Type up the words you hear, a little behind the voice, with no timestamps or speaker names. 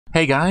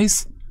Hey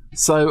guys,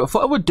 so I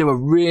thought I would do a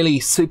really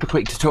super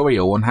quick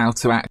tutorial on how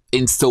to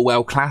install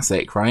WoW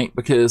Classic, right?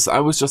 Because I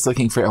was just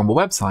looking for it on the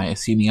website,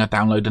 assuming I'd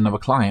download another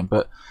client,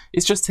 but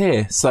it's just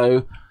here.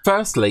 So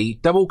firstly,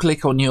 double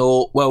click on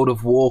your World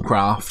of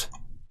Warcraft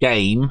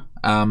game.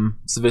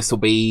 So this will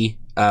be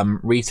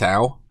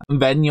retail. And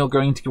then you're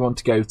going to want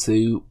to go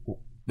to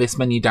this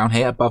menu down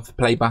here above the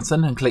play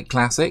button and click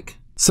Classic.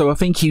 So I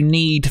think you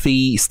need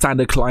the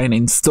standard client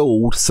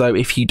installed, so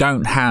if you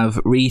don't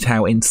have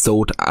retail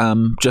installed,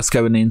 just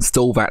go and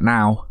install that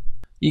now.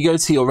 You go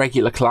to your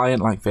regular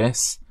client like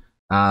this,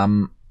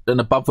 and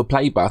above the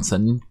play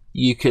button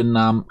you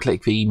can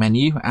click the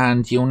menu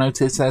and you'll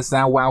notice there's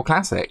now WoW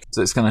Classic.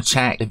 So it's going to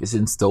check if it's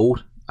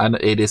installed, and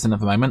it isn't at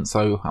the moment,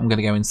 so I'm going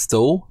to go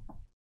install.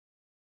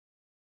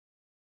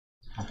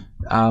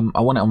 I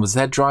want it on the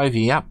Z drive,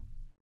 yep.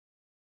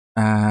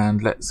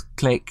 And let's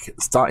click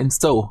Start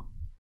Install.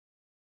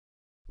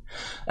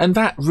 And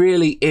that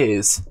really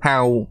is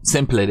how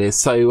simple it is.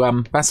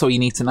 So that's all you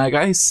need to know,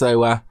 guys.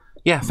 So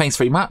yeah, thanks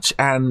very much,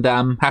 and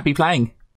happy playing.